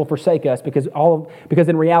Christ will forsake us because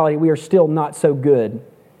in reality we are still not so good.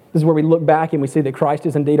 This is where we look back and we see that Christ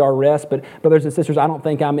is indeed our rest. But brothers and sisters, I don't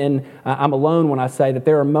think I'm alone when I say that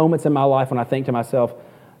there are moments in my life when I think to myself,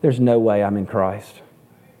 there's no way I'm in Christ.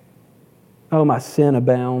 Oh, my sin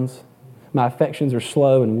abounds. My affections are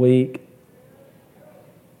slow and weak.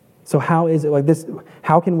 So how is it like this?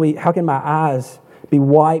 How can my eyes be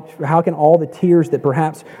wiped? How can all the tears that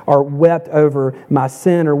perhaps are wept over my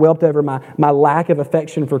sin or wept over my lack of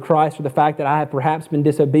affection for Christ or the fact that I have perhaps been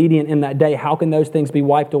disobedient in that day, how can those things be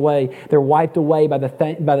wiped away? They're wiped away by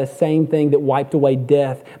the same thing that wiped away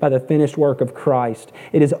death, by the finished work of Christ.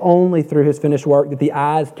 It is only through His finished work that the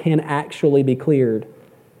eyes can actually be cleared.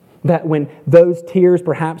 That when those tears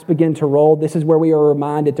perhaps begin to roll, this is where we are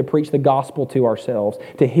reminded to preach the gospel to ourselves,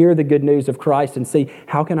 to hear the good news of Christ and see,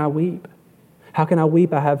 how can I weep? How can I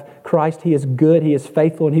weep? I have Christ. He is good. He is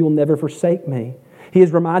faithful, and He will never forsake me. He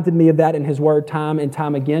has reminded me of that in His Word time and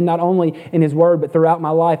time again. Not only in His Word, but throughout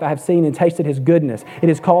my life, I have seen and tasted His goodness. It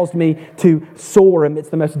has caused me to soar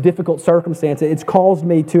amidst the most difficult circumstances. It's caused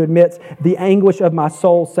me to, amidst the anguish of my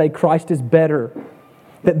soul, say, Christ is better.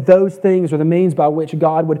 That those things are the means by which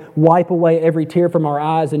God would wipe away every tear from our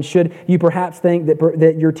eyes. And should you perhaps think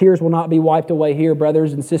that your tears will not be wiped away here,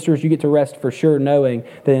 brothers and sisters, you get to rest for sure knowing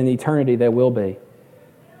that in eternity they will be.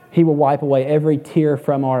 He will wipe away every tear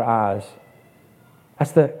from our eyes.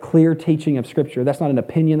 That's the clear teaching of Scripture. That's not an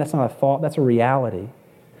opinion, that's not a thought, that's a reality.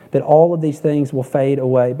 That all of these things will fade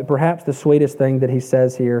away. But perhaps the sweetest thing that He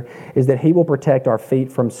says here is that He will protect our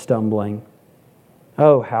feet from stumbling.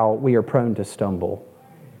 Oh, how we are prone to stumble.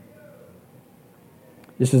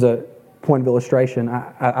 Just as a point of illustration,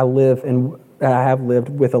 I live and I have lived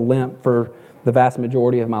with a limp for the vast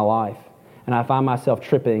majority of my life. And I find myself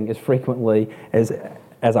tripping as frequently as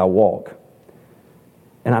I walk.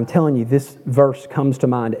 And I'm telling you, this verse comes to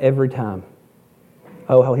mind every time.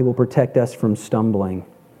 Oh, how He will protect us from stumbling.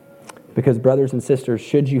 Because brothers and sisters,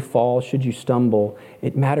 should you fall, should you stumble,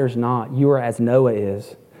 it matters not. You are as Noah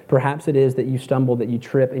is. Perhaps it is that you stumble, that you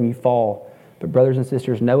trip and you fall. But brothers and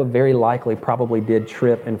sisters, Noah very likely probably did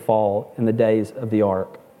trip and fall in the days of the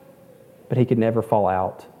ark. But he could never fall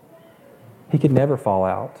out. He could never fall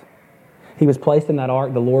out. He was placed in that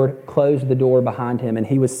ark. The Lord closed the door behind him, and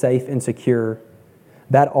he was safe and secure.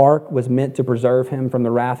 That ark was meant to preserve him from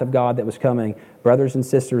the wrath of God that was coming. Brothers and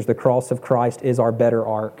sisters, the cross of Christ is our better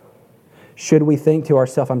ark. Should we think to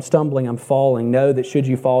ourselves, I'm stumbling, I'm falling, know that should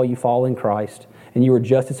you fall in Christ, and you are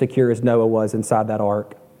just as secure as Noah was inside that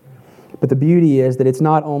ark. But the beauty is that it's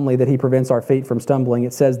not only that He prevents our feet from stumbling.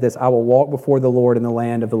 It says this, I will walk before the Lord in the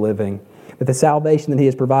land of the living. That the salvation that He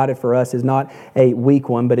has provided for us is not a weak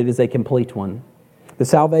one, but it is a complete one. The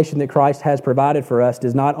salvation that Christ has provided for us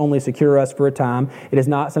does not only secure us for a time. It is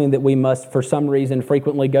not something that we must, for some reason,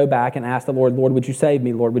 frequently go back and ask the Lord, Lord, would you save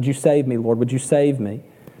me? Lord, would you save me? Lord, would you save me?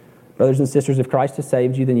 Brothers and sisters, if Christ has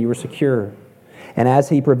saved you, then you are secure. And as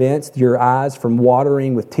He prevents your eyes from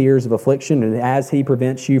watering with tears of affliction, and as He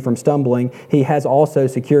prevents you from stumbling, He has also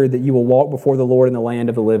secured that you will walk before the Lord in the land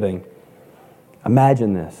of the living.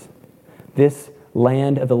 Imagine this. This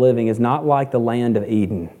land of the living is not like the land of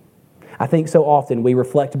Eden. I think so often we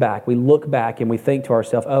reflect back, we look back, and we think to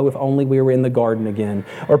ourselves, oh, if only we were in the garden again.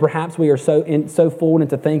 Or perhaps we are so fooled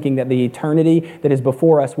into thinking that the eternity that is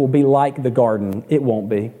before us will be like the garden. It won't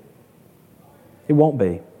be. It won't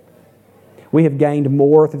be. We have gained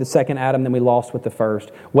more through the second Adam than we lost with the first.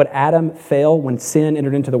 What Adam failed when sin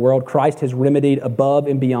entered into the world, Christ has remedied above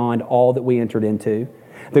and beyond all that we entered into.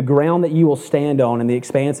 The ground that you will stand on in the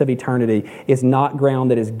expanse of eternity is not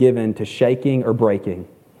ground that is given to shaking or breaking.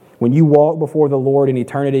 When you walk before the Lord in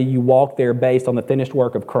eternity, you walk there based on the finished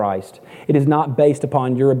work of Christ. It is not based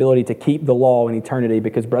upon your ability to keep the law in eternity,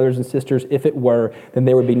 because brothers and sisters, if it were, then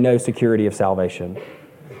there would be no security of salvation.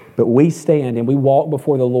 But we stand and we walk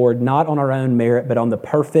before the Lord not on our own merit, but on the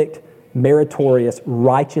perfect, meritorious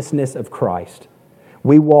righteousness of Christ.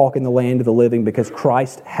 We walk in the land of the living because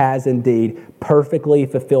Christ has indeed perfectly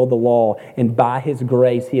fulfilled the law, and by His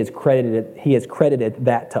grace He has credited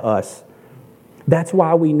that to us. That's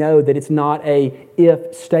why we know that it's not a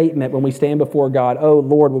if statement when we stand before God. Oh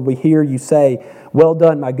Lord, would we hear you say, well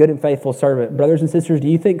done, my good and faithful servant. Brothers and sisters, do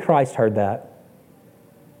you think Christ heard that?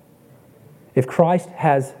 If Christ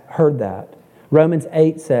has heard that, Romans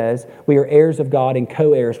 8 says we are heirs of God and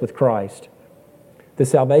co-heirs with Christ. The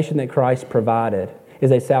salvation that Christ provided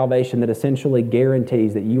is a salvation that essentially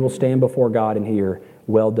guarantees that you will stand before God and hear,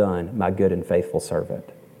 well done, my good and faithful servant.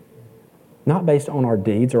 Not based on our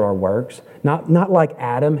deeds or our works. Not like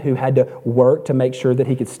Adam, who had to work to make sure that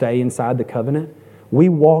he could stay inside the covenant. We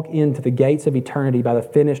walk into the gates of eternity by the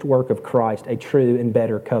finished work of Christ, a true and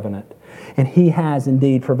better covenant. And He has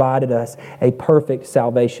indeed provided us a perfect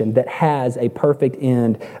salvation that has a perfect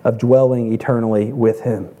end of dwelling eternally with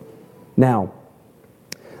Him. Now,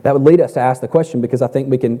 that would lead us to ask the question, because I think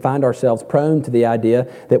we can find ourselves prone to the idea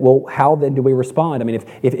that, well, how then do we respond? I mean,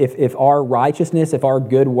 if our righteousness, if our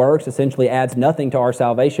good works essentially adds nothing to our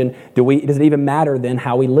salvation, does it even matter then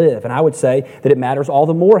how we live? And I would say that it matters all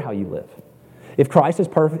the more how you live. If Christ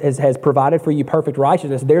has provided for you perfect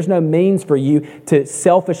righteousness, there's no means for you to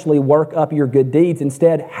selfishly work up your good deeds.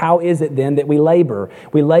 Instead, how is it then that we labor?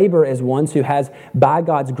 We labor as ones who has, by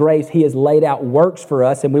God's grace, He has laid out works for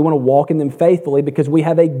us, and we want to walk in them faithfully because we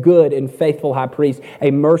have a good and faithful high priest,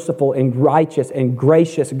 a merciful and righteous and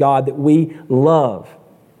gracious God that we love.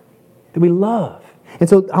 That we love. And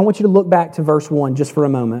so I want you to look back to verse 1 just for a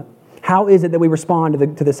moment. How is it that we respond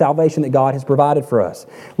to the salvation that God has provided for us?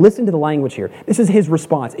 Listen to the language here. This is His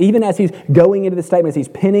response. Even as He's going into the statement, as He's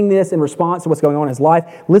penning this in response to what's going on in His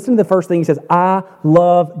life, listen to the first thing He says, I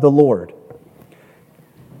love the Lord.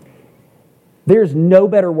 There's no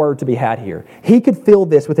better word to be had here. He could fill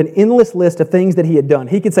this with an endless list of things that He had done.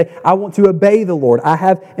 He could say, I want to obey the Lord. I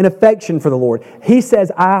have an affection for the Lord. He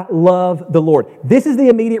says, I love the Lord. This is the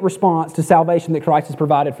immediate response to salvation that Christ has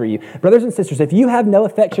provided for you. Brothers and sisters, if you have no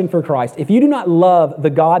affection for Christ, if you do not love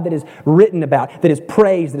the God that is written about, that is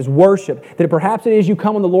praised, that is worshiped, that perhaps it is you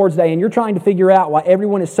come on the Lord's day and you're trying to figure out why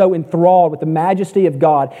everyone is so enthralled with the majesty of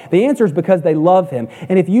God, the answer is because they love Him.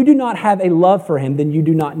 And if you do not have a love for Him, then you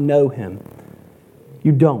do not know Him.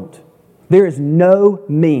 You don't. There is no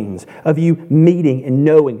means of you meeting and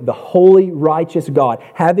knowing the holy, righteous God,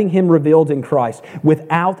 having Him revealed in Christ,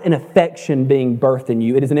 without an affection being birthed in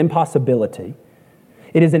you. It is an impossibility.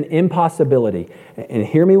 It is an impossibility. And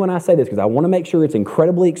hear me when I say this, because I want to make sure it's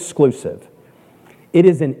incredibly exclusive. It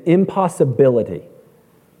is an impossibility.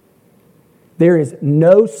 There is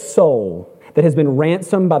no soul that has been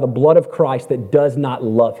ransomed by the blood of Christ that does not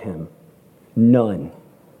love Him. None.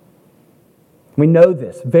 We know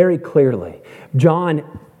this very clearly.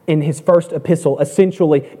 John, in his first epistle,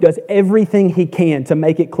 essentially does everything he can to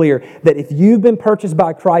make it clear that if you've been purchased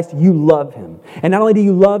by Christ, you love Him. And not only do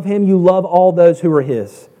you love Him, you love all those who are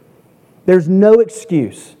His. There's no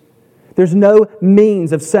excuse. There's no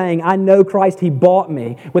means of saying, I know Christ, He bought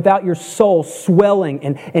me, without your soul swelling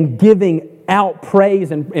and giving out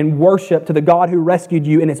praise and worship to the God who rescued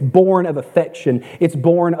you. And it's born of affection. It's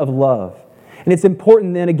born of love. And it's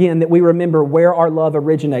important then again that we remember where our love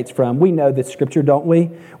originates from. We know this Scripture, don't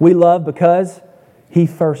we? We love because He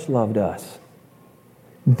first loved us.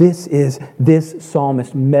 This is this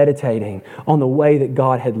psalmist meditating on the way that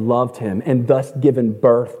God had loved him and thus given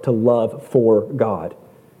birth to love for God.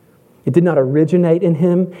 It did not originate in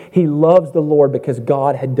him. He loves the Lord because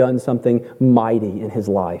God had done something mighty in his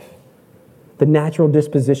life. The natural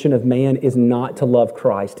disposition of man is not to love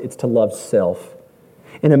Christ, it's to love self.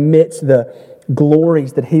 And amidst the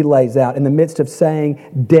glories that He lays out, in the midst of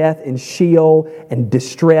saying death and Sheol and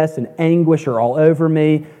distress and anguish are all over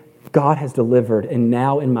me, God has delivered, and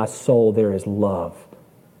now in my soul there is love.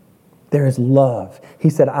 There is love. He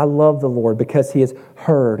said, I love the Lord because He has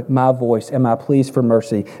heard my voice and my pleas for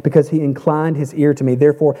mercy, because He inclined His ear to me.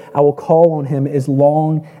 Therefore, I will call on Him as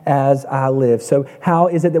long as I live. So how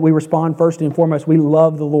is it that we respond? First and foremost, we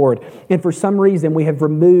love the Lord. And for some reason, we have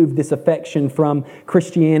removed this affection from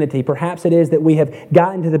Christianity. Perhaps it is that we have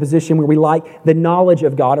gotten to the position where we like the knowledge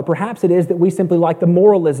of God, or perhaps it is that we simply like the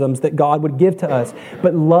moralisms that God would give to us.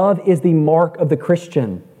 But love is the mark of the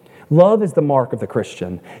Christian. Love is the mark of the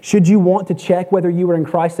Christian. Should you want to check whether you are in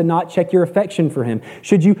Christ and not, check your affection for Him.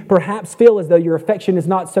 Should you perhaps feel as though your affection is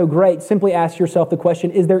not so great, simply ask yourself the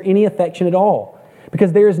question, is there any affection at all?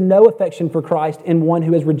 Because there is no affection for Christ in one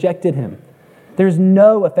who has rejected Him. There's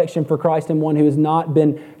no affection for Christ in one who has not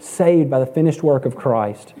been saved by the finished work of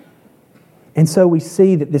Christ. And so we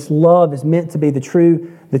see that this love is meant to be the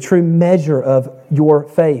true measure of your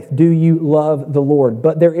faith. Do you love the Lord?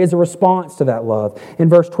 But there is a response to that love. In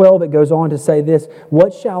verse 12, it goes on to say this,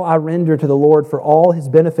 what shall I render to the Lord for all His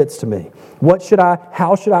benefits to me?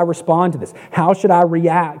 How should I respond to this? How should I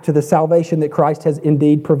react to the salvation that Christ has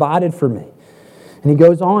indeed provided for me? And he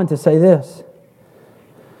goes on to say this,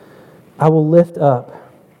 I will lift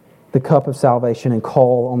up the cup of salvation and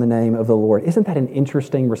call on the name of the Lord. Isn't that an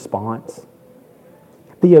interesting response?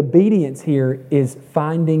 The obedience here is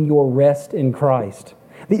finding your rest in Christ.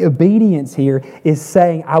 The obedience here is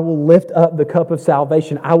saying, I will lift up the cup of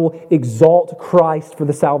salvation. I will exalt Christ for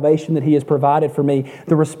the salvation that He has provided for me.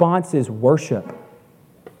 The response is worship.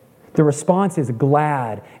 The response is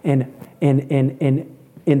glad and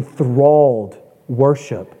enthralled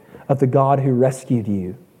worship of the God who rescued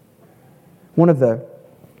you. One of the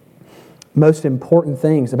most important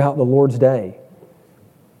things about the Lord's Day,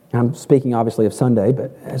 I'm speaking obviously of Sunday,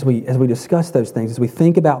 but as we discuss those things, as we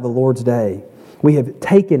think about the Lord's Day, we have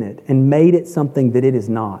taken it and made it something that it is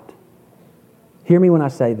not. Hear me when I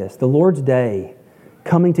say this. The Lord's Day,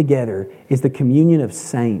 coming together, is the communion of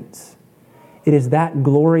saints. It is that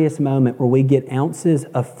glorious moment where we get ounces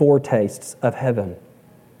of foretastes of heaven,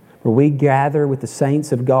 where we gather with the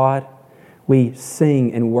saints of God, we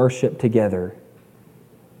sing and worship together.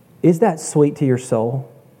 Is that sweet to your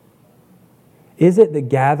soul? Is it the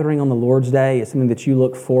gathering on the Lord's Day is something that you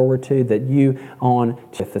look forward to, that you on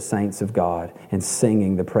with the saints of God and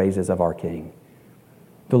singing the praises of our King?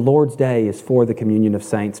 The Lord's Day is for the communion of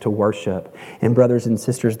saints to worship. And brothers and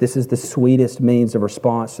sisters, this is the sweetest means of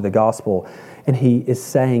response to the gospel. And he is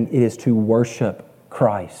saying it is to worship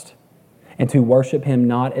Christ. And to worship Him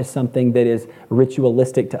not as something that is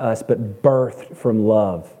ritualistic to us, but birthed from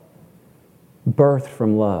love. Birthed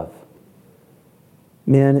from love.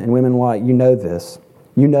 Men and women alike, you know this.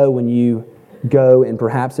 You know when you go and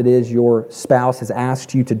perhaps it is your spouse has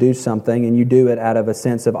asked you to do something and you do it out of a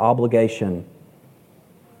sense of obligation.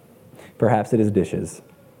 Perhaps it is dishes.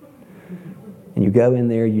 And you go in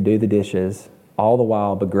there, you do the dishes, all the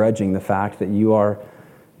while begrudging the fact that you are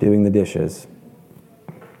doing the dishes.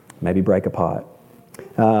 Maybe break a pot.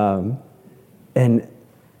 And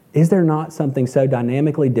is there not something so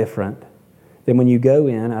dynamically different than when you go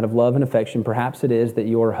in out of love and affection? Perhaps it is that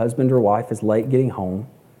your husband or wife is late getting home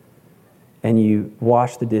and you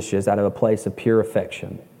wash the dishes out of a place of pure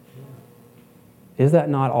affection. Is that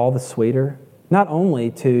not all the sweeter? Not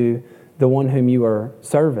only to the one whom you are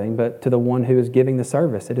serving, but to the one who is giving the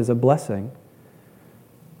service. It is a blessing.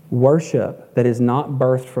 Worship that is not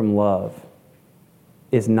birthed from love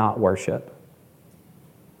is not worship.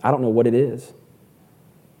 I don't know what it is.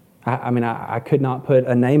 I could not put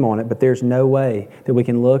a name on it, but there's no way that we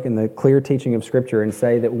can look in the clear teaching of Scripture and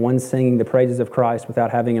say that one singing the praises of Christ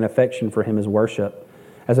without having an affection for Him is worship.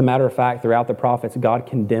 As a matter of fact, throughout the prophets, God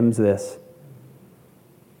condemns this.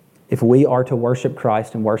 If we are to worship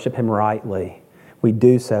Christ and worship Him rightly, we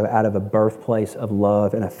do so out of a birthplace of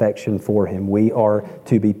love and affection for Him. We are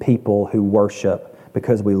to be people who worship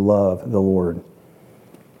because we love the Lord.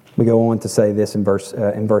 We go on to say this in verse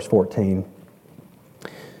 14.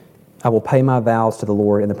 I will pay my vows to the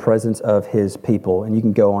Lord in the presence of His people. And you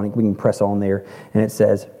can go on, we can press on there. And it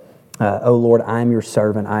says, O Lord, I am your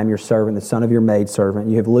servant, the son of your maidservant.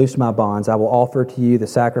 You have loosed my bonds. I will offer to you the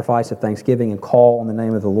sacrifice of thanksgiving and call on the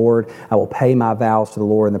name of the Lord. I will pay my vows to the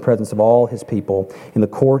Lord in the presence of all His people, in the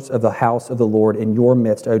courts of the house of the Lord, in your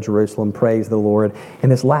midst, O Jerusalem. Praise the Lord.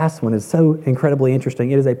 And this last one is so incredibly interesting.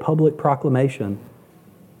 It is a public proclamation.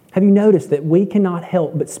 Have you noticed that we cannot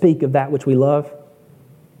help but speak of that which we love?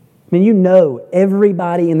 I mean, you know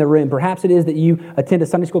everybody in the room. Perhaps it is that you attend a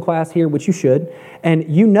Sunday school class here, which you should,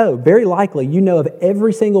 and you know, very likely, you know of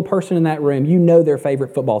every single person in that room, you know their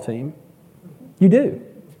favorite football team. You do,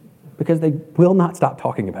 because they will not stop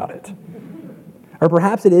talking about it. Or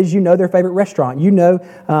perhaps it is you know their favorite restaurant. You know,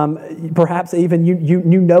 perhaps even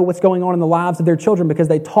you know what's going on in the lives of their children because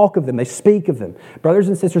they talk of them, they speak of them. Brothers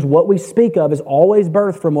and sisters, what we speak of is always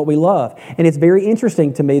birthed from what we love. And it's very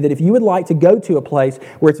interesting to me that if you would like to go to a place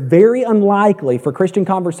where it's very unlikely for Christian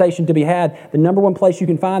conversation to be had, the number one place you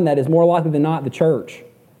can find that is more likely than not the church.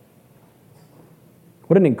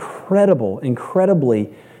 What an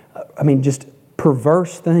incredibly, just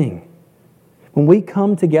perverse thing. When we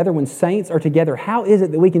come together, when saints are together, how is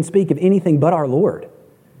it that we can speak of anything but our Lord?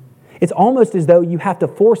 It's almost as though you have to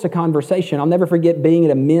force a conversation. I'll never forget being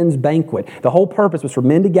at a men's banquet. The whole purpose was for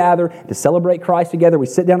men to gather, to celebrate Christ together. We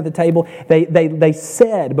sit down at the table. They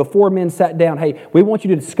said before men sat down, hey, we want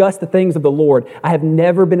you to discuss the things of the Lord. I have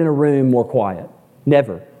never been in a room more quiet.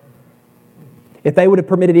 Never. If they would have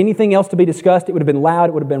permitted anything else to be discussed, it would have been loud,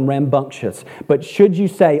 it would have been rambunctious. But should you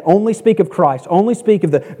say, only speak of Christ, only speak of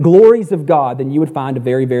the glories of God, then you would find a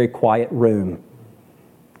very, very quiet room.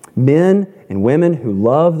 Men and women who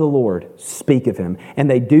love the Lord speak of Him, and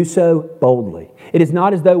they do so boldly. It is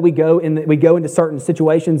not as though we go into certain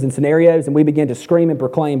situations and scenarios and we begin to scream and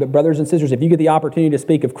proclaim, but brothers and sisters, if you get the opportunity to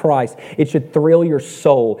speak of Christ, it should thrill your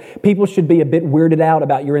soul. People should be a bit weirded out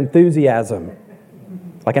about your enthusiasm,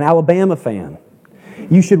 like an Alabama fan.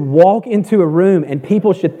 You should walk into a room and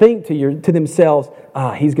people should think to themselves,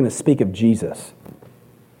 he's going to speak of Jesus.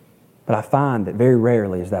 But I find that very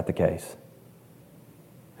rarely is that the case.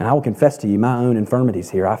 And I will confess to you my own infirmities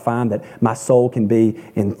here. I find that my soul can be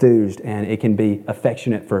enthused and it can be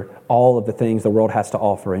affectionate for all of the things the world has to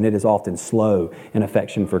offer, and it is often slow in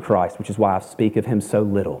affection for Christ, which is why I speak of Him so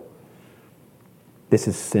little. This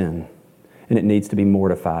is sin, and it needs to be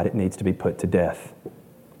mortified. It needs to be put to death.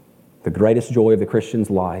 The greatest joy of the Christian's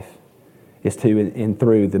life is to, in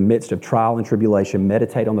through the midst of trial and tribulation,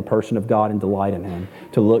 meditate on the person of God and delight in Him,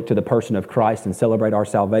 to look to the person of Christ and celebrate our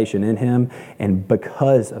salvation in Him, and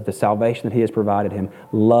because of the salvation that He has provided Him,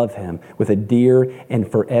 love Him with a dear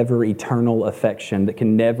and forever eternal affection that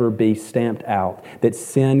can never be stamped out, that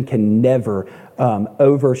sin can never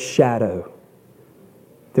overshadow.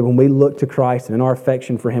 That when we look to Christ and in our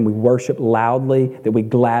affection for Him, we worship loudly, that we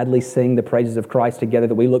gladly sing the praises of Christ together,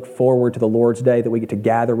 that we look forward to the Lord's day, that we get to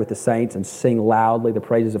gather with the saints and sing loudly the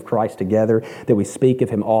praises of Christ together, that we speak of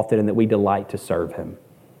Him often, and that we delight to serve Him.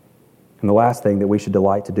 And the last thing that we should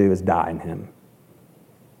delight to do is die in Him.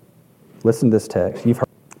 Listen to this text. You've heard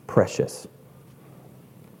precious.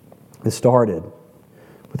 It started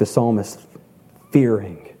with the psalmist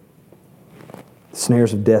fearing. The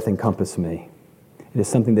snares of death encompass me. It is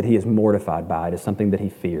something that he is mortified by. It is something that he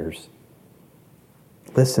fears.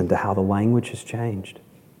 Listen to how the language has changed.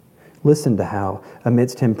 Listen to how,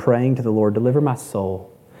 amidst him praying to the Lord, deliver my soul.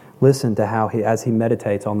 Listen to how, as he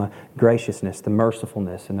meditates on the graciousness, the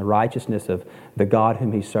mercifulness, and the righteousness of the God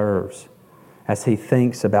whom he serves, as he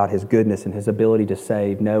thinks about His goodness and His ability to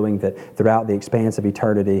save, knowing that throughout the expanse of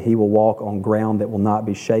eternity, he will walk on ground that will not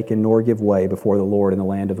be shaken nor give way before the Lord in the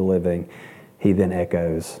land of the living. He then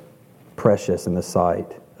echoes, precious in the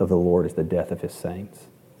sight of the Lord is the death of His saints.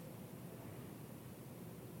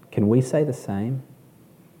 Can we say the same?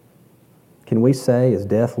 Can we say, as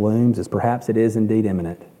death looms, as perhaps it is indeed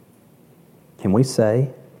imminent, can we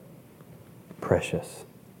say, precious?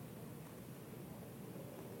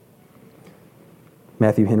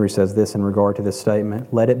 Matthew Henry says this in regard to this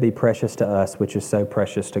statement: let it be precious to us, which is so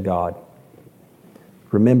precious to God.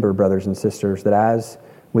 Remember, brothers and sisters, that as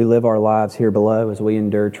we live our lives here below, as we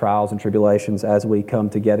endure trials and tribulations, as we come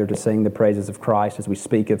together to sing the praises of Christ, as we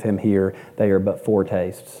speak of Him here, they are but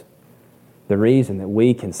foretastes. The reason that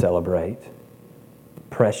we can celebrate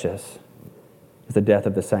precious is the death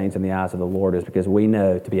of the saints in the eyes of the Lord is because we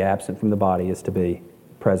know to be absent from the body is to be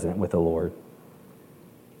present with the Lord.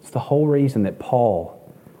 It's the whole reason that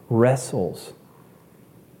Paul wrestles.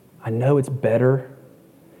 I know it's better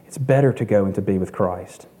to go and to be with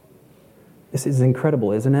Christ. This is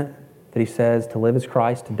incredible, isn't it? That he says to live as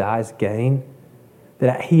Christ, to die as gain.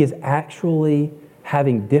 That he is actually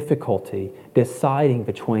having difficulty deciding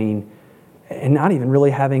between, and not even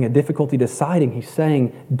really having a difficulty deciding. He's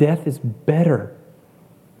saying death is better.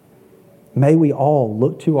 May we all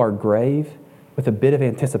look to our grave with a bit of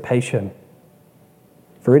anticipation.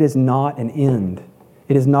 For it is not an end.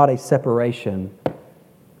 It is not a separation.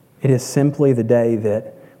 It is simply the day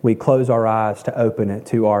that we close our eyes to open it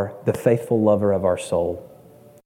to the faithful lover of our soul.